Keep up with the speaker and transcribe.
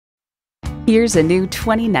Here's a new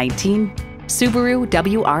 2019 Subaru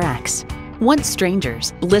WRX. Once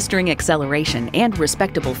strangers, blistering acceleration and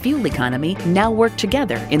respectable fuel economy now work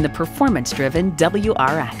together in the performance-driven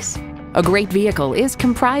WRX. A great vehicle is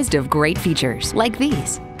comprised of great features like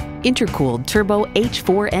these: intercooled turbo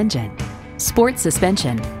H4 engine, sport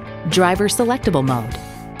suspension, driver selectable mode,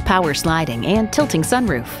 power sliding and tilting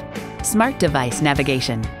sunroof, smart device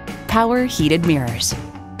navigation, power heated mirrors,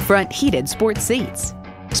 front heated sports seats,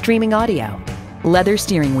 streaming audio, leather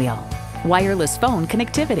steering wheel, wireless phone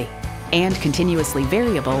connectivity, and continuously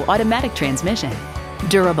variable automatic transmission.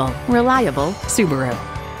 Durable, reliable Subaru.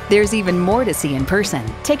 There's even more to see in person.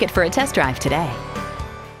 Take it for a test drive today.